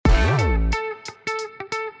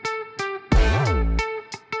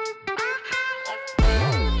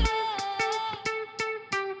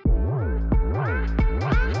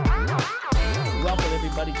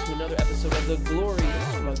the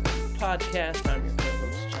Glorious Rugby Podcast. I'm your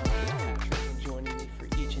co-host, John Fitzpatrick, and joining me for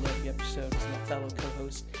each and every episode is my fellow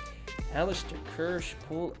co-host, Alistair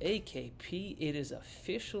Kirschpool, AKP. It is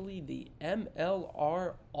officially the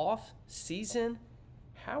MLR off-season.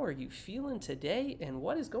 How are you feeling today, and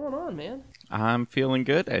what is going on, man? I'm feeling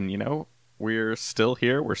good, and we're still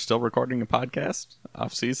here. We're still recording a podcast.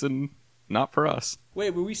 Off-season, not for us.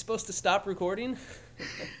 Wait, were we supposed to stop recording?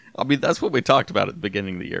 I mean, that's what we talked about at the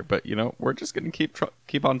beginning of the year, but we're just going to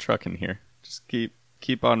keep on trucking here. Just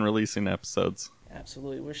keep on releasing episodes.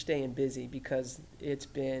 Absolutely. We're staying busy because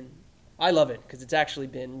I love it because it's actually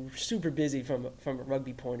been super busy from a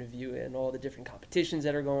rugby point of view and all the different competitions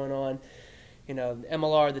that are going on.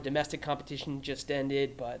 MLR, the domestic competition just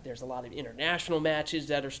ended, but there's a lot of international matches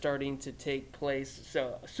that are starting to take place.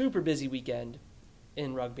 So a super busy weekend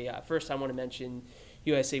in rugby. First, I want to mention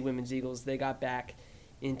USA Women's Eagles. They got back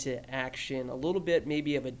into action. A little bit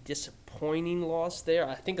maybe of a disappointing loss there.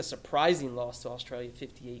 I think a surprising loss to Australia,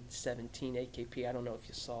 58-17 AKP. I don't know if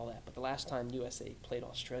you saw that, but the last time USA played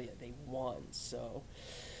Australia, they won. So,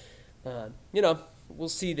 we'll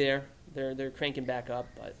see there. They're cranking back up,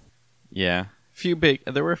 but yeah.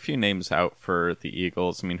 There were a few names out for the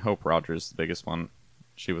Eagles. I mean, Hope Rogers is the biggest one.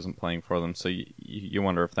 She wasn't playing for them, so you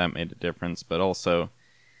wonder if that made a difference. But also,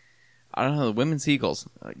 I don't know, the women's Eagles,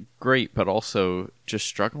 great, but also just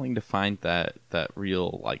struggling to find that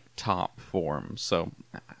real top form. So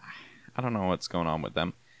I don't know what's going on with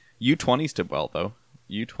them. U20s did well though.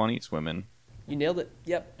 U20s women. You nailed it.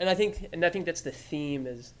 Yep. And I think that's the theme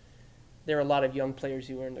is there are a lot of young players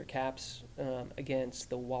who earned their caps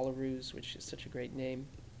against the Wallaroos, which is such a great name.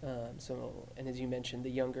 And as you mentioned,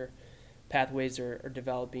 the younger pathways are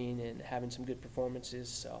developing and having some good performances.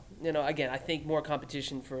 So, again, I think more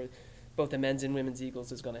competition for both the men's and women's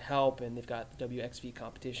Eagles is going to help, and they've got the WXV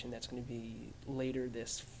competition that's going to be later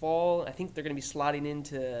this fall. I think they're going to be slotting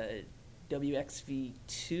into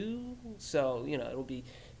WXV2, so, it'll be,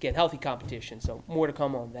 again, healthy competition. So more to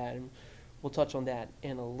come on that, and we'll touch on that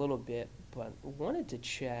in a little bit, but wanted to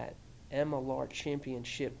chat MLR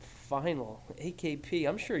Championship Final. AKP,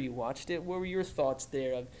 I'm sure you watched it. What were your thoughts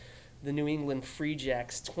there of the New England Free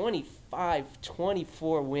Jacks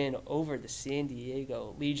 25-24 win over the San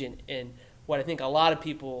Diego Legion? And what I think a lot of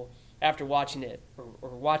people, after watching it or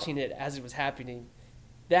watching it as it was happening,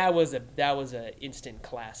 that was a instant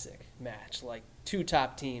classic match. Like two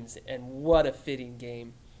top teams, and what a fitting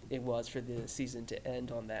game it was for the season to end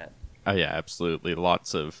on that. Oh yeah, absolutely.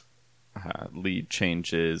 Lots of lead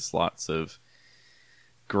changes, lots of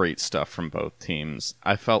great stuff from both teams.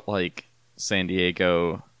 I felt like San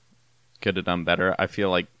Diego could have done better. I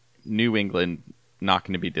feel like New England not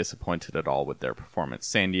going to be disappointed at all with their performance.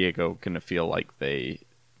 San Diego going to feel like they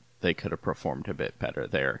could have performed a bit better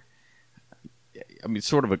there. I mean,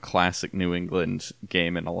 sort of a classic New England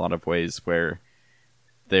game in a lot of ways where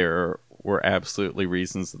there were absolutely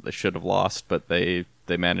reasons that they should have lost, but they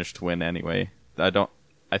managed to win anyway.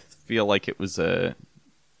 I feel like it was a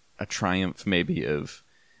triumph maybe of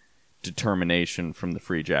determination from the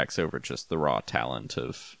Free Jacks over just the raw talent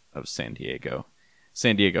of San Diego.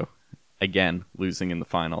 San Diego, again, losing in the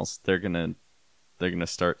finals. They're gonna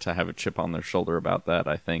start to have a chip on their shoulder about that,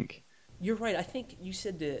 I think. You're right. I think you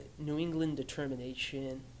said the New England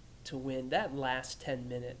determination to win. That last 10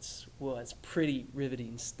 minutes was pretty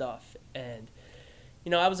riveting stuff. And,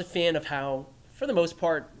 I was a fan of how, for the most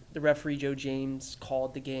part, the referee, Joe James,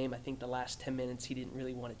 called the game. I think the last 10 minutes he didn't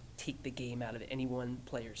really want to take the game out of any one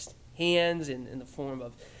player's hands in the form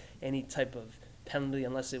of any type of penalty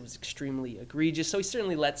unless it was extremely egregious. So he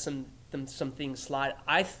certainly let some things slide.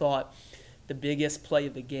 I thought the biggest play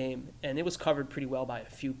of the game, and it was covered pretty well by a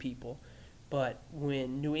few people, but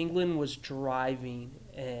when New England was driving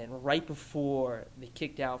and right before they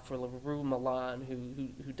kicked out for LaRue Milan,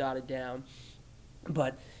 who dotted down,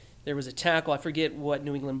 but there was a tackle. I forget what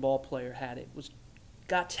New England ball player had it.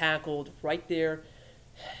 Got tackled right there.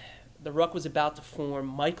 The ruck was about to form.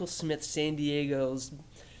 Michael Smith, San Diego's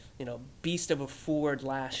beast of a forward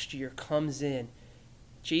last year, comes in.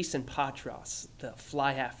 Jason Patras, the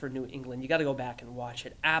fly half for New England, you got to go back and watch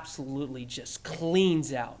it, absolutely just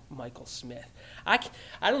cleans out Michael Smith. I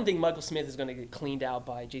don't think Michael Smith is going to get cleaned out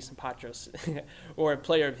by Jason Patras or a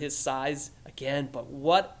player of his size again, but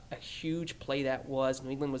what a huge play that was.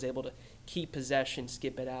 New England was able to keep possession,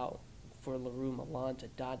 skip it out for LaRue Milan to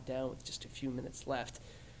dot down with just a few minutes left.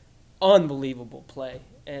 Unbelievable play.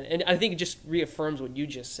 And I think it just reaffirms what you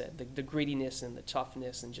just said, the grittiness and the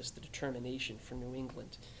toughness and just the determination for New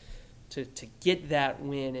England to get that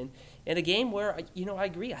win. And a game where, I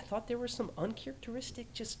agree, I thought there were some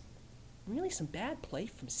uncharacteristic just really some bad play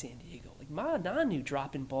from San Diego. Like Nanu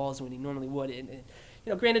dropping balls when he normally would. And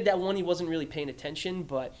granted that one he wasn't really paying attention,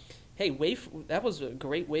 but hey, that was a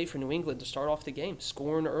great way for New England to start off the game,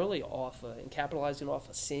 scoring early off and capitalizing off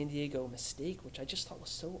a San Diego mistake, which I just thought was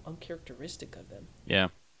so uncharacteristic of them. Yeah.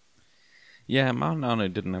 Yeah,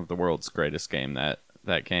 Nanu didn't have the world's greatest game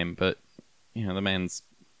that game, but the man's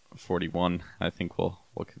 41. I think we'll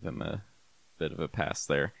give him a bit of a pass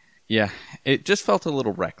there. Yeah, it just felt a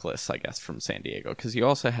little reckless, I guess, from San Diego, because you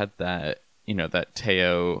also had that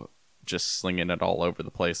Teo just slinging it all over the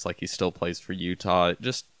place like he still plays for Utah.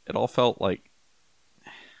 It all felt like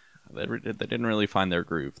they didn't really find their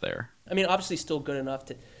groove there. I mean, obviously still good enough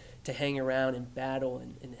to hang around and battle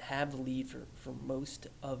and have the lead for most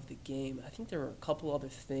of the game. I think there were a couple other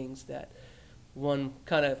things that one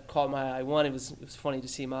kind of caught my eye. One, it was funny to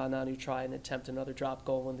see Nanu try and attempt another drop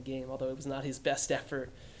goal in the game, although it was not his best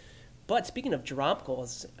effort. But speaking of drop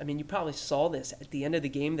goals, I mean, you probably saw this at the end of the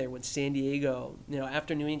game there when San Diego,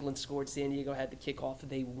 after New England scored, San Diego had the kickoff.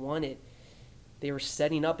 They won it. They were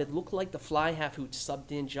setting up. It looked like the fly half who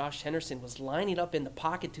subbed in, Josh Henderson, was lining up in the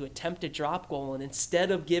pocket to attempt a drop goal. And instead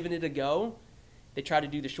of giving it a go, they tried to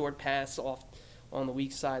do the short pass off on the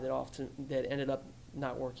weak side that ended up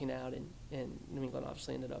not working out. And New England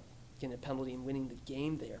obviously ended up getting a penalty and winning the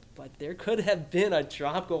game there. But there could have been a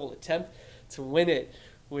drop goal attempt to win it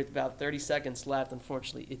with about 30 seconds left.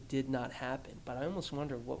 Unfortunately, it did not happen. But I almost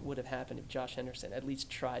wonder what would have happened if Josh Henderson at least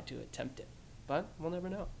tried to attempt it. But we'll never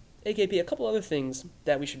know. AKP, a couple other things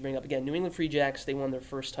that we should bring up. Again, New England Free Jacks, they won their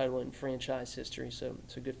first title in franchise history, so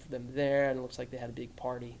good for them there. And it looks like they had a big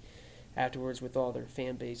party afterwards with all their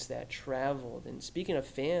fan base that traveled. And speaking of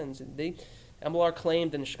fans, MLR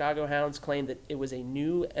claimed and the Chicago Hounds claimed that it was a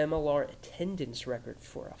new MLR attendance record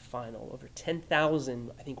for a final. Over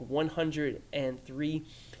 10,000, I think 103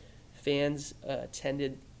 fans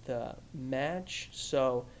attended the match.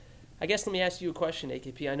 So I guess let me ask you a question,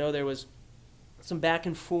 AKP. I know there was some back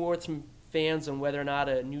and forth from fans on whether or not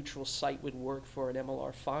a neutral site would work for an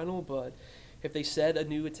MLR final, but if they said a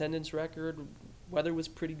new attendance record, weather was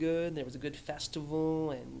pretty good, there was a good festival,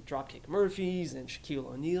 and Dropkick Murphys and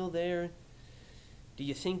Shaquille O'Neal there, do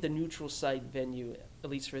you think the neutral site venue, at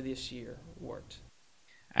least for this year, worked?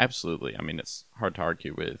 Absolutely. I mean, it's hard to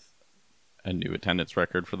argue with a new attendance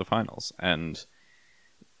record for the finals, and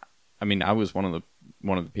I mean, I was one of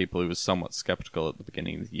the people who was somewhat skeptical at the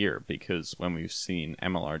beginning of the year, because when we've seen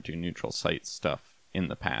MLR do neutral site stuff in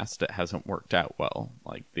the past, it hasn't worked out well.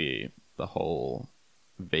 Like the whole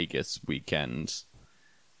Vegas weekend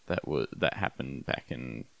that happened back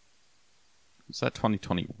in, was that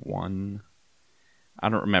 2021? I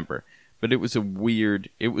don't remember, but it was a weird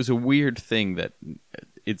thing that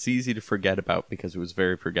it's easy to forget about because it was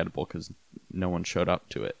very forgettable because no one showed up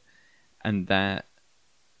to it, and that.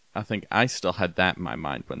 I think I still had that in my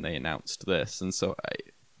mind when they announced this, and so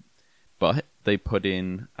but they put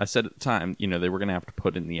in, I said at the time, they were going to have to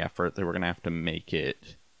put in the effort, they were going to have to make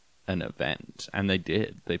it an event, and they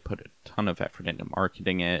did. They put a ton of effort into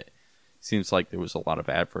marketing it. Seems like there was a lot of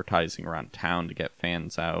advertising around town to get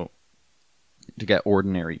fans out, to get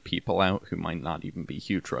ordinary people out who might not even be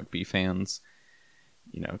huge rugby fans.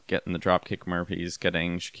 Getting the Dropkick Murphys,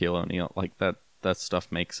 getting Shaquille O'Neal, like that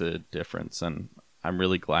stuff makes a difference, and I'm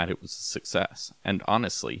really glad it was a success. And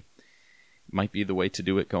honestly, it might be the way to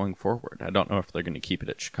do it going forward. I don't know if they're going to keep it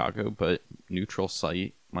at Chicago, but neutral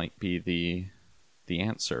site might be the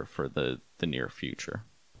answer for the near future.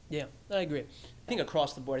 Yeah, I agree. I think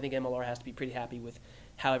across the board, I think MLR has to be pretty happy with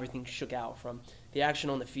how everything shook out, from the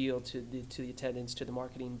action on the field to the attendance to the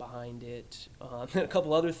marketing behind it. And a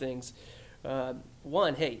couple other things.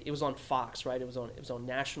 One, hey, it was on Fox, right? It was on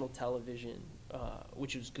national television,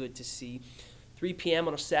 which was good to see. 3 p.m.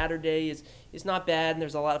 on a Saturday is not bad, and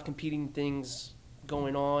there's a lot of competing things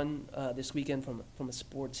going on this weekend from a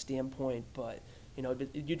sports standpoint. But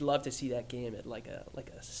you'd love to see that game at like a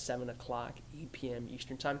 7 o'clock, 8 p.m.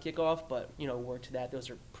 Eastern time kickoff. But work to that. Those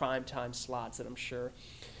are prime time slots that I'm sure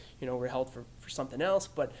were held for something else.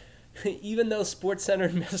 But even though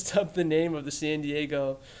SportsCenter messed up the name of the San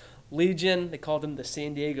Diego Legion, they called them the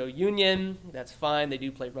San Diego Union. That's fine. They do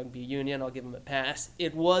play rugby union. I'll give them a pass.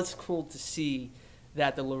 It was cool to see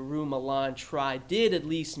that the LaRue Milan did at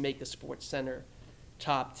least make the SportsCenter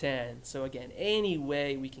top 10. So again, any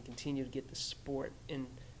way we can continue to get the sport in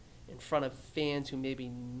front of fans who maybe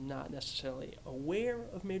not necessarily aware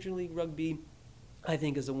of Major League Rugby, I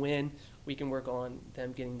think is a win. We can work on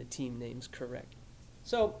them getting the team names correct.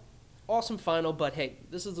 So, awesome final, but hey,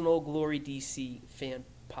 this is an Old Glory DC fan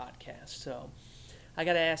podcast. So I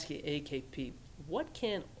got to ask you, AKP, what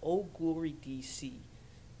can Old Glory DC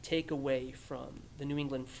take away from the New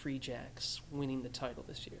England Free Jacks winning the title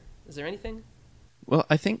this year? Is there anything? Well,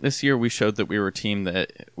 I think this year we showed that we were a team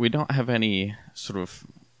that we don't have any sort of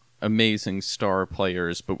amazing star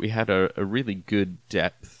players, but we had a really good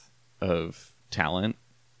depth of talent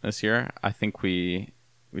this year. I think we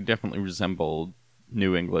definitely resembled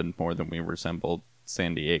New England more than we resembled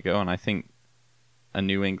San Diego, and I think a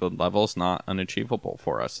New England level is not unachievable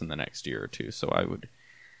for us in the next year or two. So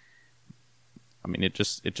it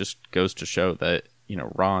just goes to show that,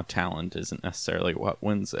 raw talent isn't necessarily what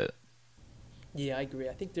wins it. Yeah, I agree.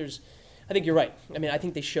 I think you're right. I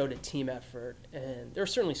think they showed a team effort, and there are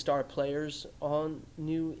certainly star players on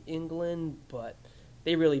New England, but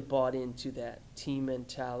they really bought into that team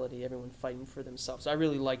mentality, everyone fighting for themselves. I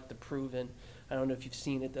really like the Proven. I don't know if you've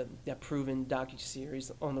seen it, that Proven docuseries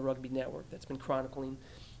on the Rugby Network that's been chronicling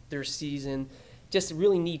their season. Just a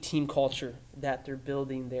really neat team culture that they're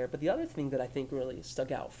building there. But the other thing that I think really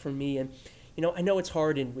stuck out for me, and I know it's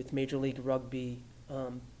hard with Major League Rugby,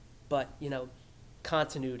 but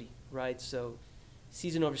continuity, right? So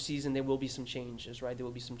season over season, there will be some changes, right? There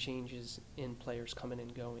will be some changes in players coming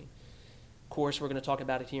and going. Of course, we're going to talk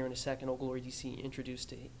about it here in a second. Old Glory DC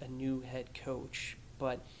introduced a new head coach,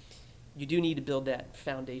 but you do need to build that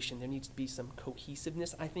foundation. There needs to be some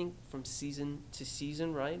cohesiveness, I think, from season to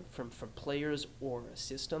season, right? From players or a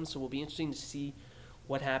system. So it will be interesting to see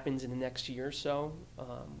what happens in the next year or so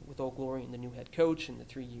with Old Glory and the new head coach and the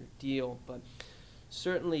 3-year deal. But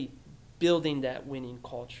certainly building that winning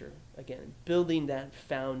culture, again, building that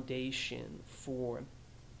foundation for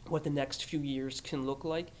what the next few years can look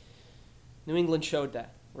like. New England showed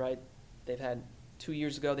that, right? They've had 2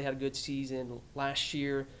 years ago, they had a good season. Last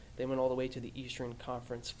year, they went all the way to the Eastern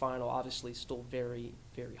Conference Final, obviously still very,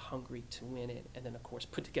 very hungry to win it, and then, of course,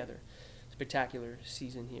 put together a spectacular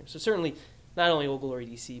season here. So certainly not only Old Glory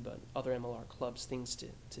DC, but other MLR clubs, things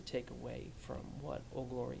to take away from what Old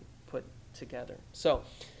Glory put together. So,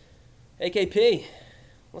 AKP,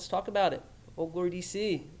 let's talk about it. Old Glory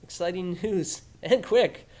DC, exciting news, and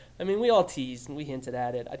quick. We all teased and we hinted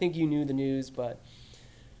at it. I think you knew the news, but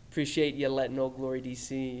appreciate you letting Old Glory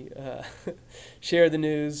DC share the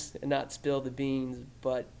news and not spill the beans.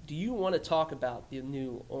 But do you want to talk about the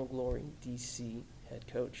new Old Glory DC head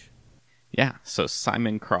coach? Yeah, so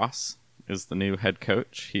Simon Cross is the new head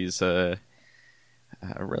coach. He's a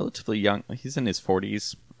relatively young, he's in his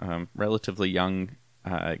 40s, relatively young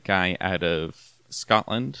guy out of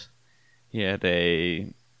Scotland.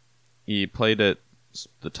 He played at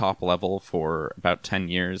the top level for about 10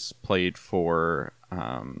 years, played for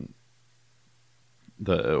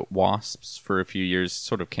the Wasps for a few years,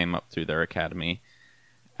 sort of came up through their academy,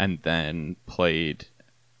 and then played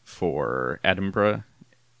for Edinburgh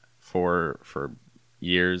for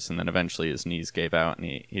years, and then eventually his knees gave out and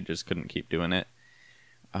he just couldn't keep doing it.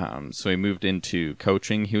 So he moved into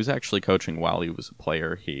coaching. He was actually coaching while he was a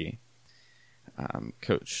player. He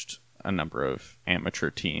coached a number of amateur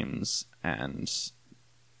teams, and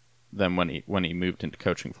then when he moved into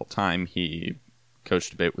coaching full time, he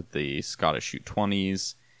coached a bit with the Scottish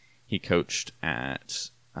U20s. He coached at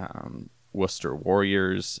Worcester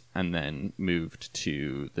Warriors, and then moved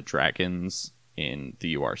to the Dragons in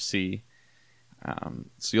the URC.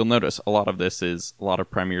 So you'll notice a lot of this is a lot of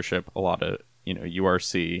Premiership, a lot of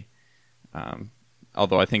URC.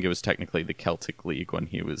 Although I think it was technically the Celtic League when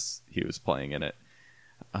he was playing in it,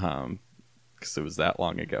 because it was that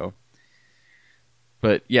long ago.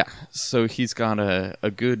 But yeah, so he's got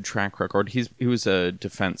a good track record. He was a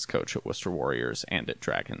defense coach at Worcester Warriors and at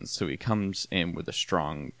Dragons, so he comes in with a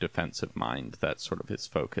strong defensive mind. That's sort of his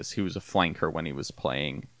focus. He was a flanker when he was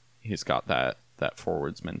playing. He's got that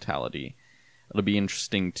forwards mentality. It'll be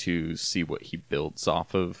interesting to see what he builds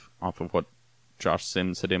off of what Josh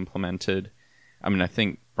Sims had implemented. I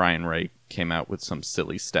think Brian Wright came out with some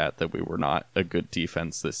silly stat that we were not a good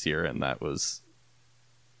defense this year, and that was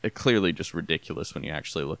clearly just ridiculous when you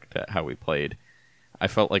actually looked at how we played. I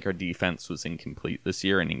felt like our defense was incomplete this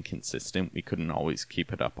year and inconsistent. We couldn't always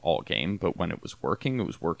keep it up all game, but when it was working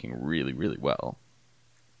really, really well.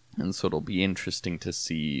 And so it'll be interesting to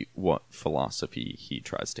see what philosophy he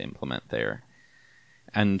tries to implement there.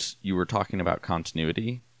 And you were talking about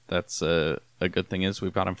continuity. That's a good thing is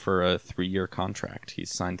we've got him for a 3-year contract.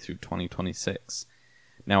 He's signed through 2026.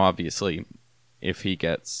 Now, obviously, if he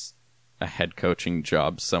gets a head coaching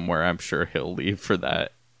job somewhere, I'm sure he'll leave for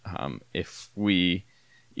that. If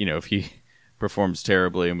he performs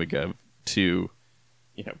terribly and we go two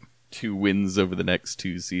wins over the next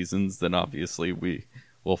 2 seasons, then obviously we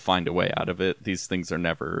will find a way out of it. These things are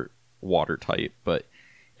never watertight, but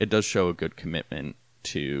it does show a good commitment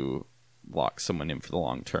to lock someone in for the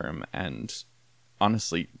long term. And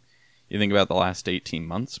honestly, you think about the last 18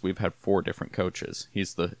 months, we've had 4 different coaches.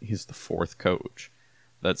 He's the 4th coach.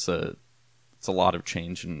 It's a lot of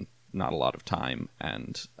change in not a lot of time,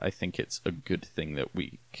 and I think it's a good thing that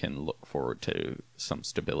we can look forward to some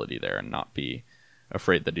stability there and not be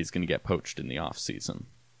afraid that he's going to get poached in the off season.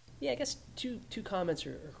 Yeah, I guess two comments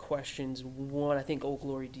or questions. One, I think Old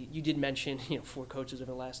Glory, you did mention 4 coaches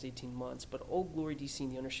over the last 18 months, but Old Glory DC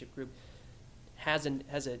and the ownership group has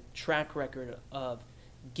a track record of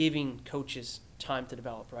giving coaches time to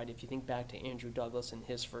develop, right? If you think back to Andrew Douglas and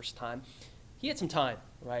his first time, he had some time,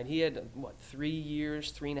 right? He had, 3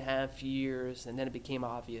 years, 3.5 years, and then it became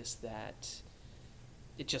obvious that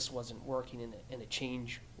it just wasn't working and a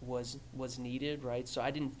change was needed, right? So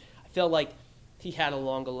I felt like he had a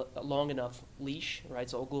long enough leash, right?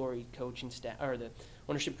 So Old Glory coaching staff, or the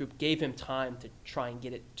ownership group, gave him time to try and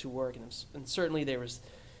get it to work. And certainly there was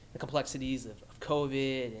the complexities of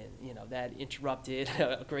COVID, and that interrupted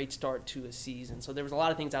a great start to a season. So there was a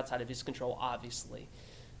lot of things outside of his control, obviously,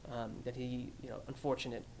 that he,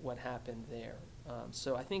 unfortunate what happened there.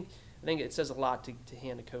 So I think it says a lot to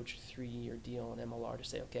hand a coach a 3-year deal in MLR to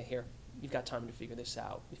say, okay, here, you've got time to figure this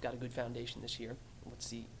out. We've got a good foundation this year. Let's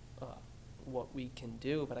see what we can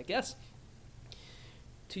do. But I guess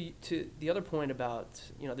to the other point about,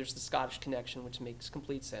 there's the Scottish connection, which makes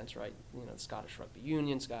complete sense, right? The Scottish Rugby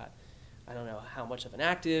Union's got, I don't know how much of an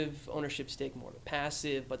active ownership stake, more of a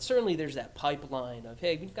passive, but certainly there's that pipeline of,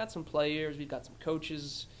 hey, we've got some players, we've got some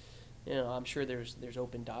coaches. I'm sure there's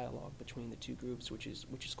open dialogue between the two groups, which is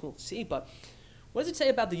cool to see. But what does it say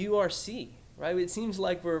about the URC, right? It seems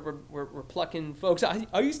like we're plucking folks.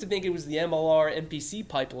 I used to think it was the MLR NPC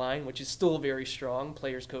pipeline, which is still very strong.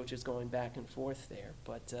 Players, coaches going back and forth there.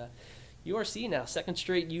 But URC now, second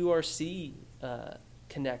straight URC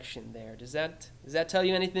connection there. Does that tell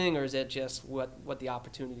you anything, or is that just what the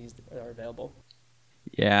opportunities are available?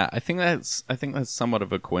 Yeah, I think that's somewhat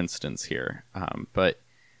of a coincidence here. But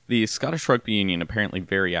the Scottish Rugby Union apparently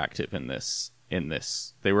very active in this.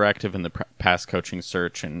 They were active in the past coaching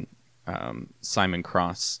search, and Simon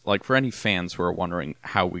Cross, like, for any fans who are wondering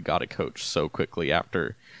how we got a coach so quickly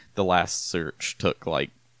after the last search took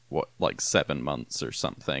like 7 months or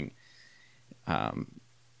something.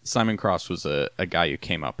 Simon Cross was a guy who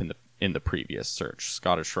came up in the previous search.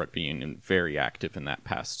 Scottish Rugby Union very active in that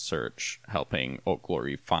past search, helping Old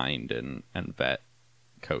Glory find and vet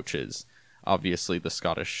coaches. Obviously, the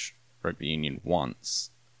Scottish Rugby Union wants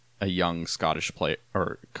a young Scottish player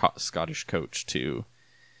or Scottish coach to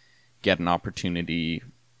get an opportunity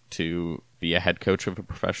to be a head coach of a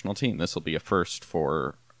professional team. This will be a first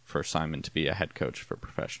for Simon to be a head coach of a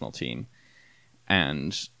professional team.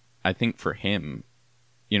 And I think for him,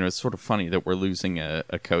 it's sort of funny that we're losing a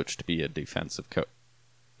coach to be a defense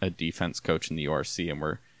coach in the URC, and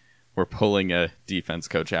we're pulling a defense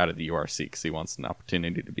coach out of the URC because he wants an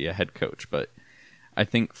opportunity to be a head coach. But I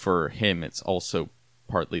think for him, it's also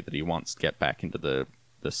partly that he wants to get back into the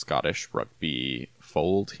Scottish rugby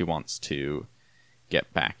fold. He wants to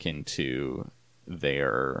get back into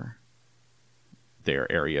their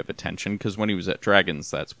area of attention, because when he was at Dragons,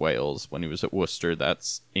 that's Wales. When he was at Worcester,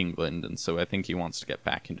 that's England. And so I think he wants to get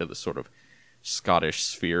back into the sort of Scottish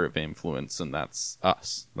sphere of influence, and that's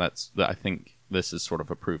us. I think this is sort of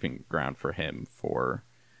a proving ground for him for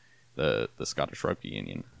the Scottish Rugby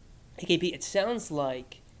Union. Hey, KB, it sounds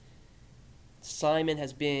like Simon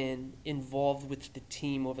has been involved with the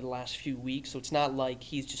team over the last few weeks, so it's not like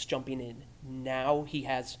he's just jumping in now.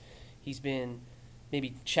 He's been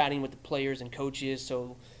maybe chatting with the players and coaches,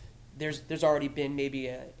 so there's already been maybe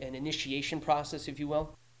an initiation process, if you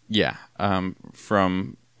will. Yeah,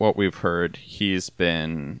 from what we've heard, he was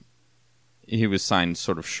signed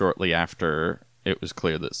sort of shortly after it was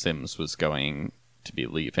clear that Sims was going to be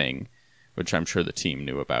leaving, which I'm sure the team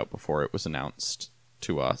knew about before it was announced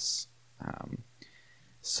to us.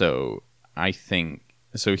 So I think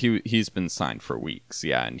he's been signed for weeks,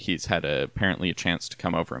 yeah, and he's had apparently a chance to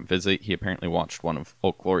come over and visit. He apparently watched one of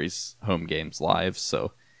Old Glory's home games live,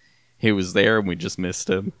 so he was there and we just missed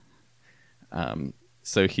him.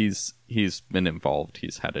 So he's been involved.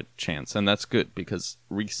 He's had a chance, and that's good because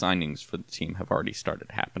re-signings for the team have already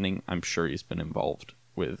started happening. I'm sure he's been involved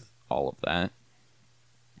with all of that,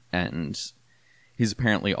 and he's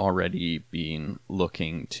apparently already been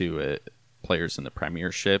looking to players in the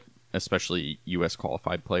Premiership, especially U.S.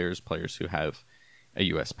 qualified players who have a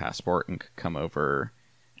U.S. passport and could come over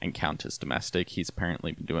and count as domestic. He's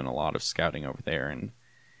apparently been doing a lot of scouting over there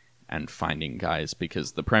and finding guys,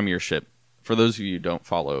 because the Premiership, for those of you who don't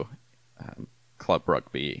follow club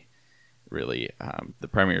rugby, really, the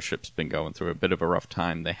Premiership's been going through a bit of a rough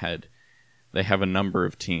time. They have a number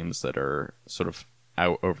of teams that are sort of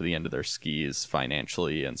out over the end of their skis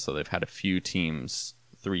financially, and so they've had a few teams,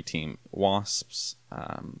 3-team Wasps,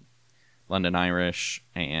 London Irish,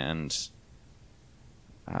 and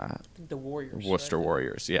the Warriors. Worcester right?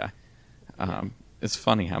 Warriors, yeah. It's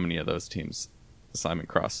funny how many of those teams Simon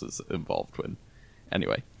Cross is involved with.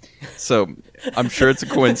 Anyway, so I'm sure it's a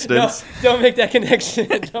coincidence. No, don't make that connection.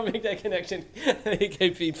 Don't make that connection.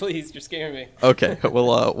 AKP, please, you're scaring me. Okay,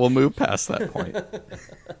 we'll move past that point.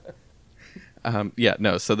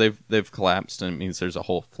 So they've collapsed, and it means there's a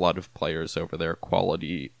whole flood of players over there,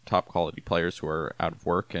 top quality players who are out of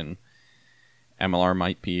work, and MLR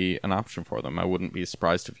might be an option for them. I wouldn't be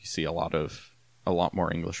surprised if you see a lot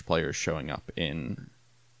more English players showing up in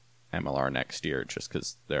MLR next year, just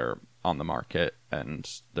because they're on the market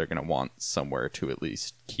and they're going to want somewhere to at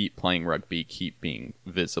least keep playing rugby, keep being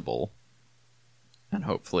visible, and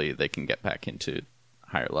hopefully they can get back into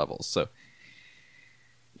higher levels. So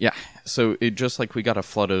it just like we got a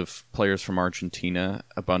flood of players from Argentina,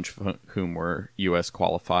 a bunch of whom were US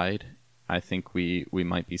qualified. I think we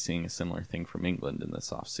might be seeing a similar thing from England in this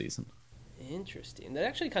offseason. Interesting. That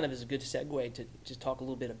actually kind of is a good segue to just talk a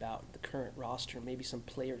little bit about the current roster, maybe some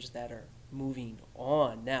players that are moving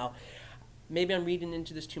on. Now, maybe I'm reading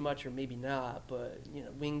into this too much or maybe not, but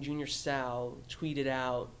Wing Junior Sal tweeted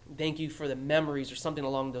out, "Thank you for the memories," or something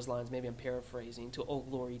along those lines. Maybe I'm paraphrasing, to Old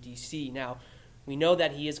Glory DC. Now, we know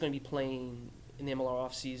that he is going to be playing in the MLR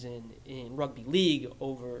offseason in Rugby League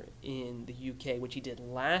over in the UK, which he did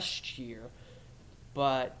last year.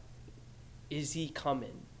 But is he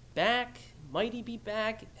coming back? Might he be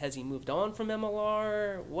back? Has he moved on from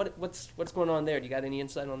MLR? What's going on there? Do you got any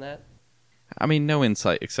insight on that? I mean, no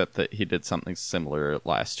insight except that he did something similar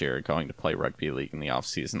last year, going to play rugby league in the off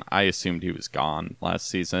season. I assumed he was gone last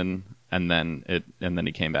season, and then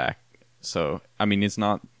he came back. So I mean, he's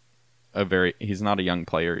not a young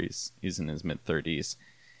player. He's in his mid-30s.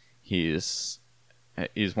 He's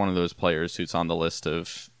one of those players who's on the list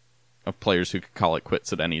of players who could call it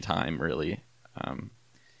quits at any time, really.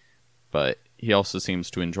 But he also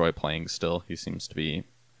seems to enjoy playing still. He seems to be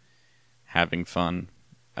having fun.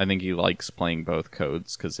 I think he likes playing both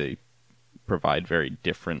codes because they provide very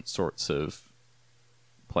different sorts of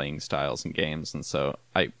playing styles and games. And so,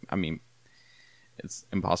 I mean, it's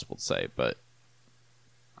impossible to say, but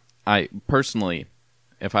I personally,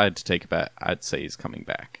 if I had to take a bet, I'd say he's coming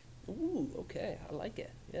back. Ooh, okay. I like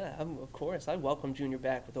it. Yeah, of course. I welcome Junior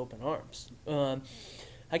back with open arms.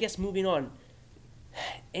 I guess moving on,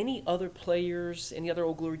 any other players, any other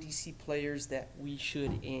Old Glory DC players that we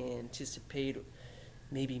should anticipate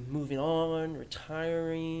maybe moving on,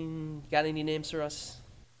 retiring? Got any names for us?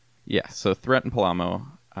 Yeah, so Threat and Palamo,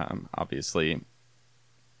 obviously,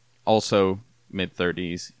 also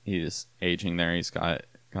mid-30s. He's aging there. He's got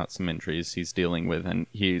some injuries he's dealing with, and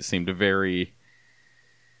he seemed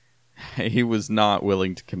he was not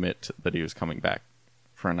willing to commit that he was coming back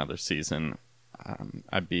for another season.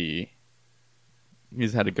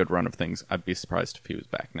 He's had a good run of things. I'd be surprised if he was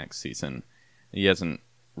back next season. He hasn't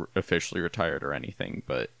officially retired or anything,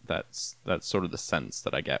 but that's sort of the sense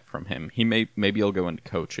that I get from him. Maybe he'll go into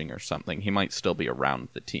coaching or something. He might still be around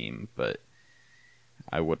the team, but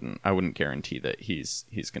I wouldn't guarantee that he's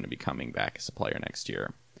going to be coming back as a player next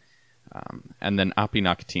year. And then Api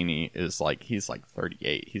Nakatini he's like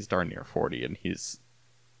 38. He's darn near 40, and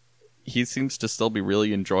he seems to still be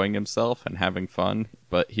really enjoying himself and having fun,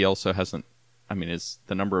 but he also hasn't. I mean,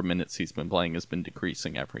 the number of minutes he's been playing has been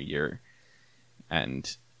decreasing every year,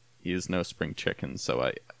 and he is no spring chicken. So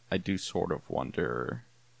I do sort of wonder,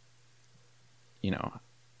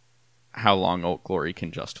 how long Old Glory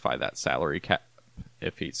can justify that salary cap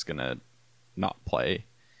if he's gonna not play.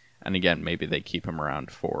 And again, maybe they keep him around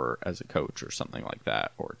as a coach or something like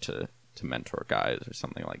that, or to mentor guys or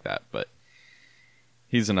something like that. But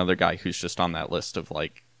he's another guy who's just on that list of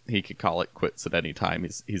he could call it quits at any time.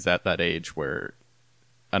 He's at that age where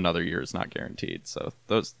another year is not guaranteed. So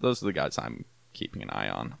those are the guys I'm keeping an eye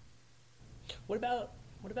on. What about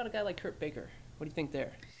a guy like Kurt Baker? What do you think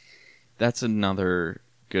there? That's another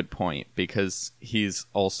good point, because he's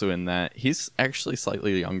also in that. He's actually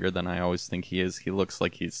slightly younger than I always think he is. He looks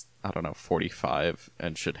like he's, 45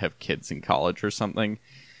 and should have kids in college or something.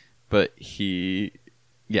 But he's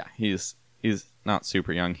not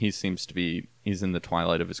super young. He's in the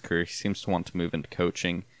twilight of his career. He seems to want to move into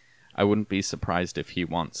coaching. I wouldn't be surprised if he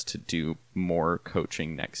wants to do more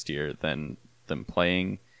coaching next year than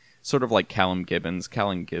playing. Sort of like Callum Gibbons.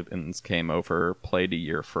 Callum Gibbons came over, played a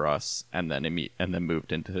year for us, and then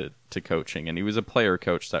moved into coaching. And he was a player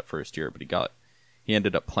coach that first year, but he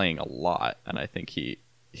ended up playing a lot, and I think he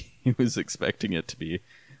was expecting it to be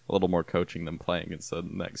a little more coaching than playing. And so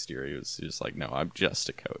next year he was just like, no, I'm just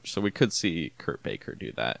a coach. So we could see Kurt Baker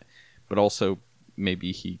do that. But also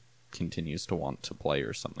maybe he continues to want to play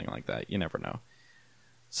or something like that. You never know.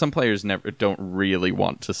 Some players don't really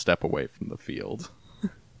want to step away from the field.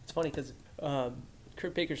 It's funny because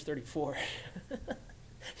Kurt Baker's 34.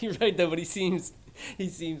 You're right, though, but he seems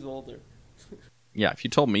older. Yeah, if you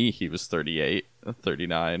told me he was 38,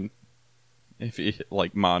 39, if he,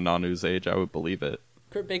 like Ma Nanu's age, I would believe it.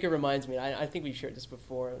 Kurt Baker reminds me, I think we've shared this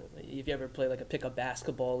before, if you ever play like a pickup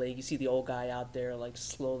basketball league, you see the old guy out there like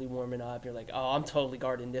slowly warming up, you're like, oh, I'm totally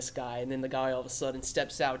guarding this guy, and then the guy all of a sudden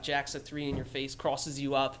steps out, jacks a three in your face, crosses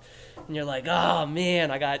you up, and you're like, oh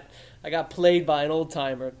man, I got played by an old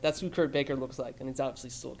timer. That's who Kurt Baker looks like, and he's obviously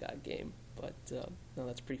still got game. But no,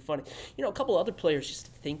 that's pretty funny. You know, a couple other players just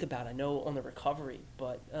to think about. I know on the recovery,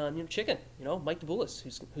 but Chicken. You know, Mike DeBulis,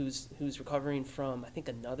 who's recovering from I think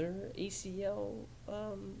another ACL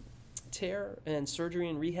tear and surgery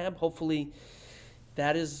and rehab. Hopefully,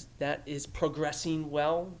 that is progressing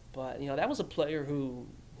well. But that was a player who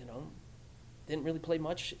didn't really play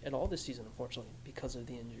much at all this season, unfortunately, because of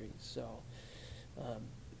the injury. So,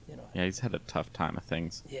 yeah, he's had a tough time of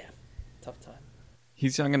things. Yeah, tough time.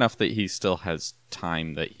 He's young enough that he still has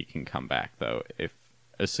time that he can come back, though. If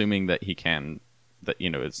assuming that he can, that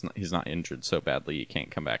he's not injured so badly he can't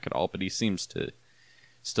come back at all. But he seems to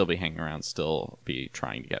still be hanging around, still be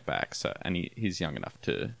trying to get back. So, and he's young enough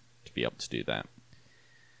to be able to do that.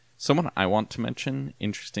 Someone I want to mention,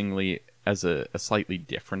 interestingly, as a slightly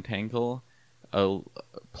different angle,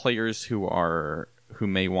 players who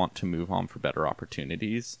may want to move on for better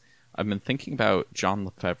opportunities. I've been thinking about John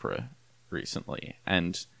Lefebvre recently,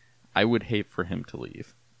 and I would hate for him to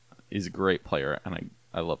leave. He's a great player, and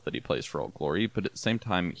I love that he plays for Old Glory, but at the same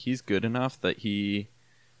time, he's good enough that he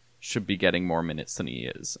should be getting more minutes than he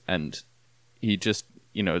is, and he just,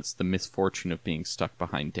 it's the misfortune of being stuck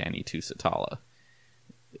behind Danny Tusitala.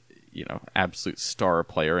 Absolute star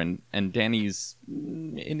player, and Danny's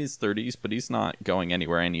in his 30s, but he's not going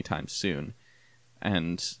anywhere anytime soon,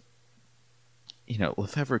 and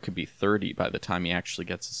Lefebvre could be 30 by the time he actually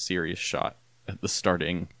gets a serious shot at the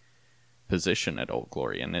starting position at Old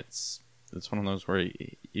Glory, and it's one of those where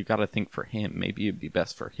you got to think for him. Maybe it'd be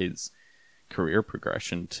best for his career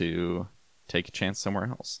progression to take a chance somewhere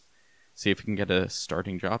else. See if he can get a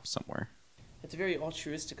starting job somewhere. It's very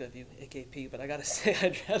altruistic of you, AKP, but I gotta say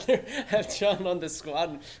I'd rather have John on the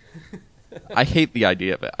squad. I hate the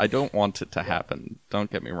idea of it. I don't want it to happen.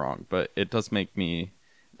 Don't get me wrong, but it does make me...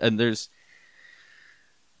 And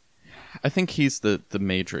I think he's the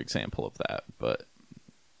major example of that, but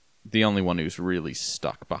the only one who's really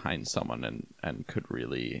stuck behind someone and could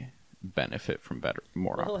really benefit from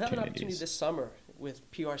more opportunities. He'll have an opportunity this summer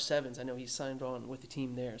with PR7s. I know he's signed on with the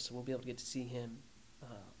team there, so we'll be able to get to see him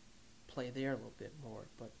play there a little bit more.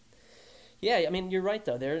 But yeah, I mean, you're right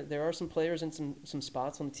though. There are some players and some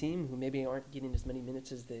spots on the team who maybe aren't getting as many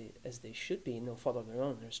minutes as they should be, and no fault of their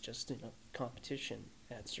own. There's just competition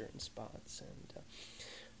at certain spots, and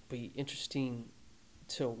be interesting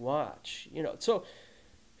to watch. So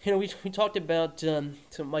we talked about to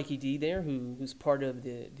Mikey D there, who's part of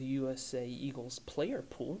the USA Eagles player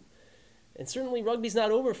pool, and certainly rugby's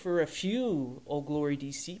not over for a few Old Glory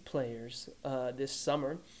DC players this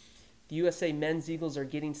summer. The USA Men's Eagles are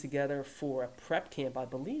getting together for a prep camp, I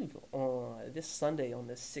believe, this Sunday on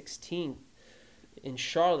the 16th in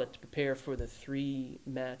Charlotte to prepare for the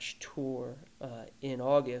 3-match tour in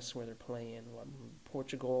August, where they're playing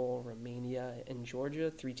Portugal, Romania, and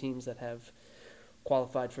Georgia, 3 teams that have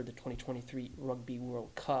qualified for the 2023 Rugby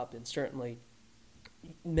World Cup. And certainly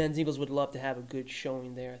Men's Eagles would love to have a good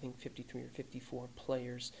showing there. I think 53 or 54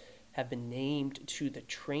 players have been named to the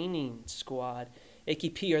training squad.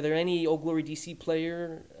 AKP, are there any Old Glory DC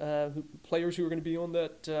players who are going to be on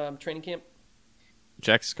that training camp?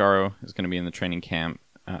 Jack Scaro is going to be in the training camp.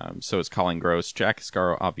 So is Colin Gross. Jack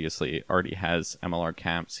Scaro obviously already has MLR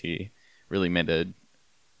camps. He really made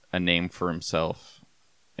a name for himself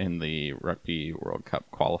in the Rugby World Cup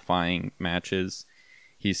qualifying matches.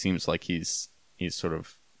 He seems like he's sort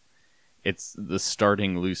of... It's the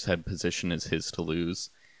starting loose head position is his to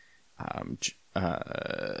lose.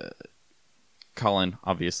 Colin,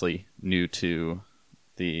 obviously new to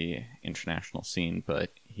the international scene, but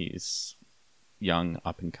he's young,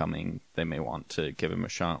 up and coming. They may want to give him a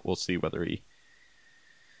shot. We'll see whether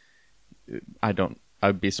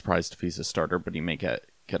I'd be surprised if he's a starter, but he may get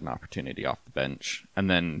an opportunity off the bench. And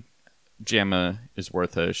then Jamma is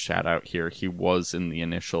worth a shout out here. He was in the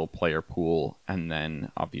initial player pool, and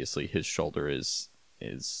then obviously his shoulder is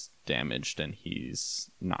damaged, and he's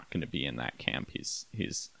not going to be in that camp.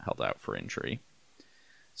 He's held out for injury.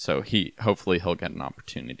 So hopefully he'll get an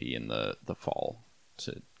opportunity in the fall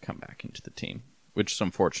to come back into the team, which is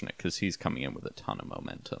unfortunate because he's coming in with a ton of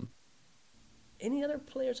momentum. Any other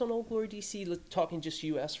players on Old Glory DC, talking just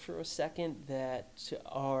U.S. for a second, that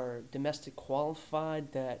are domestic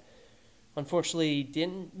qualified that unfortunately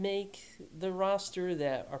didn't make the roster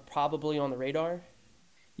that are probably on the radar?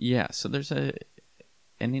 Yeah, so there's an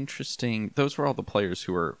interesting. Those were all the players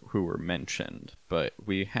who were mentioned, but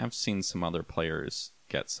we have seen some other players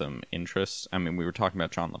get some interest. I mean, we were talking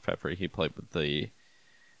about John Lefebvre. He played with the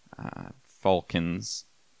Falcons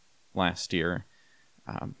last year.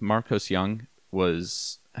 Marcos Young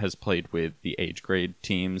has played with the age grade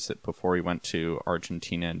teams before he went to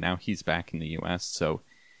Argentina. Now he's back in the U.S., so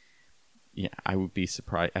yeah, I would be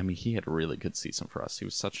surprised. I mean, he had a really good season for us. He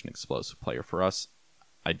was such an explosive player for us.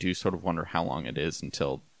 I do sort of wonder how long it is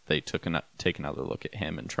until they take another look at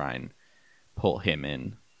him and try and pull him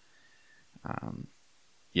in.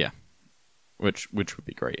 Yeah, which would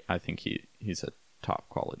be great. I think he's a top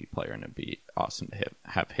quality player, and it'd be awesome to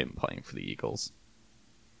have him playing for the Eagles.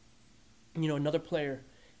 Another player,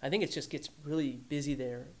 I think it just gets really busy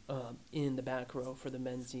there in the back row for the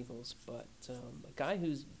men's Eagles, but a guy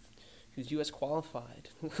who's U.S. qualified,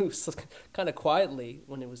 who's kind of quietly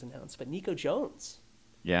when it was announced, but Nico Jones.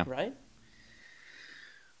 Yeah. Right?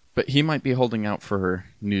 But he might be holding out for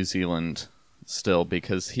New Zealand still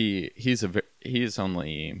because he's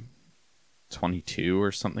only 22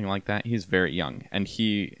 or something like that. He's very young, and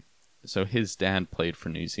so his dad played for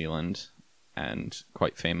New Zealand, and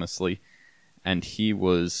quite famously, and he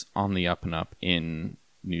was on the up and up in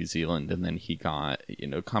New Zealand, and then he got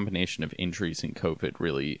a combination of injuries and COVID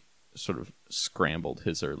really sort of scrambled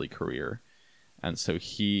his early career, and so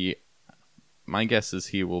my guess is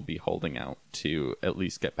he will be holding out to at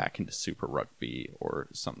least get back into Super Rugby or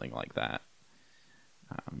something like that.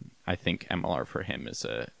 I think MLR for him is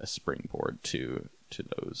a springboard to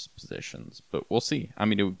those positions, but we'll see. I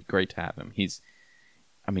mean, it would be great to have him. He's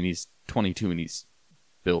 22 and he's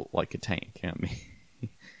built like a tank. I mean,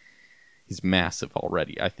 he's massive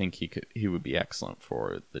already. I think he would be excellent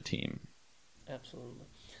for the team. Absolutely.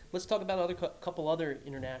 Let's talk about couple other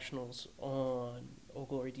internationals on Old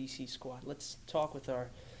Glory DC squad. Let's talk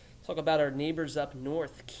about our neighbors up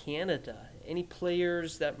north, Canada. Any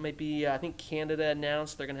players that might be? I think Canada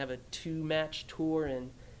announced they're going to have a 2-match tour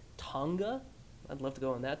in Tonga. I'd love to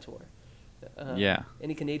go on that tour. Yeah.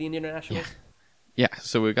 Any Canadian internationals? Yeah.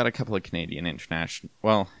 So we've got a couple of Canadian international.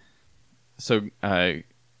 Well, so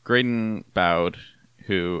Graydon Bowd,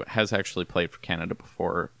 who has actually played for Canada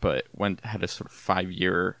before, but had a sort of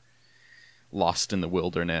 5-year lost in the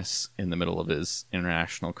wilderness in the middle of his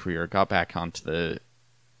international career, got back into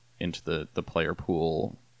the player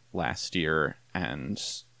pool last year, and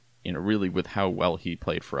really with how well he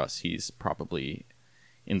played for us, he's probably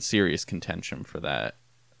in serious contention for that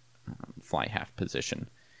fly half position.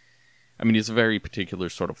 I mean, he's a very particular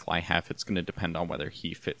sort of fly half. It's going to depend on whether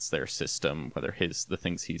he fits their system, whether the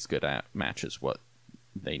things he's good at matches what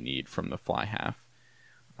they need from the fly half.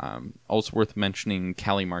 Also worth mentioning,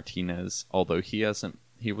 Cali Martinez, although he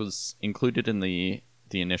was included in the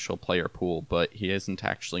initial player pool, but he isn't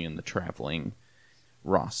actually in the traveling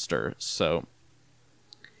roster, so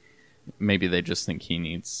maybe they just think he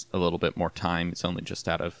needs a little bit more time. He's only just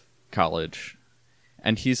out of college,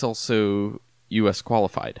 and he's also U.S.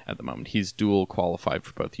 qualified at the moment. He's dual qualified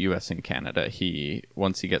for both U.S. and Canada.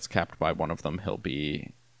 Once he gets capped by one of them, he'll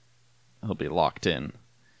be locked in.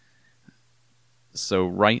 So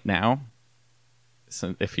right now,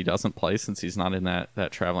 if he doesn't play, since he's not in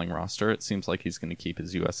that traveling roster, it seems like he's going to keep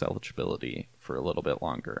his U.S. eligibility for a little bit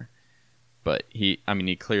longer. But he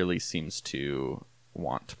clearly seems to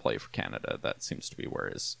want to play for Canada. That seems to be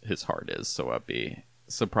where his heart is. So I'd be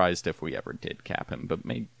surprised if we ever did cap him. But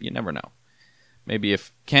maybe you never know. Maybe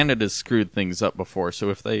if Canada's screwed things up before, so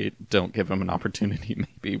if they don't give him an opportunity,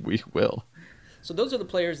 maybe we will. So those are the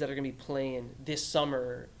players that are going to be playing this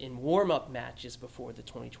summer in warm-up matches before the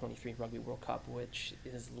 2023 Rugby World Cup, which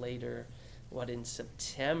is later, in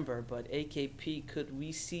September. But AKP, could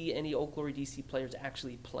we see any Old Glory DC players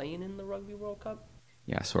actually playing in the Rugby World Cup?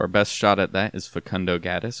 Yeah, so our best shot at that is Facundo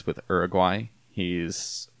Gaddis with Uruguay.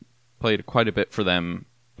 He's played quite a bit for them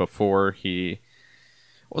before. He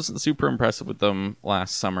wasn't super impressive with them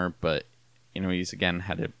last summer, but he's again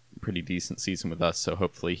had a pretty decent season with us, so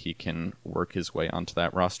hopefully he can work his way onto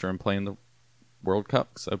that roster and play in the World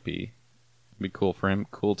Cup. So that'd be cool for him.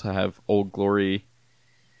 Cool to have Old Glory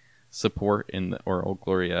support or Old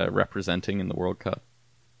Glory representing in the World Cup.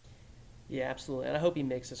 Yeah, absolutely, and I hope he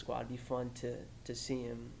makes the squad. It'd be fun to see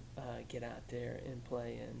him get out there and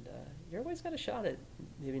play, and Uruguay's got a shot at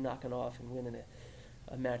maybe knocking off and winning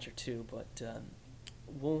a match or two, but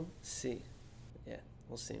we'll see. Yeah,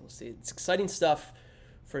 we'll see. We'll see. It's exciting stuff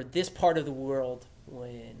for this part of the world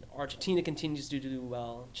when Argentina continues to do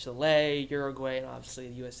well. Chile, Uruguay, and obviously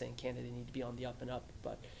the USA and Canada need to be on the up and up,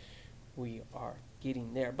 but we are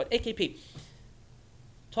getting there. But AKP,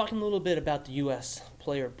 talking a little bit about the U.S.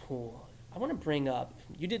 player pool, I want to bring up,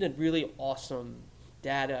 you did a really awesome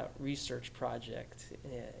data research project,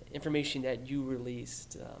 information that you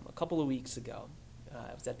released a couple of weeks ago.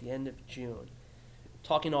 It was at the end of June,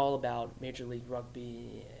 talking all about Major League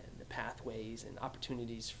Rugby and the pathways and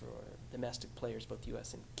opportunities for domestic players, both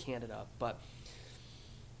U.S. and Canada. But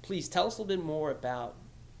please tell us a little bit more about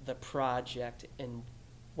the project and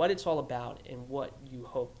what it's all about and what you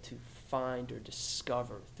hope to find or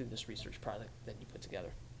discover through this research project that you put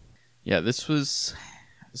together. Yeah, this was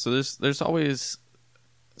so. There's always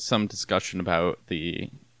some discussion about the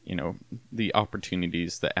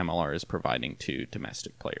opportunities that MLR is providing to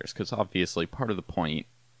domestic players, because obviously part of the point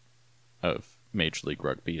of Major League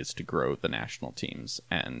Rugby is to grow the national teams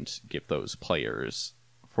and give those players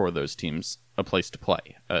for those teams a place to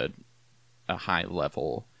play, a high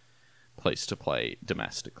level place to play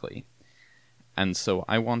domestically. And so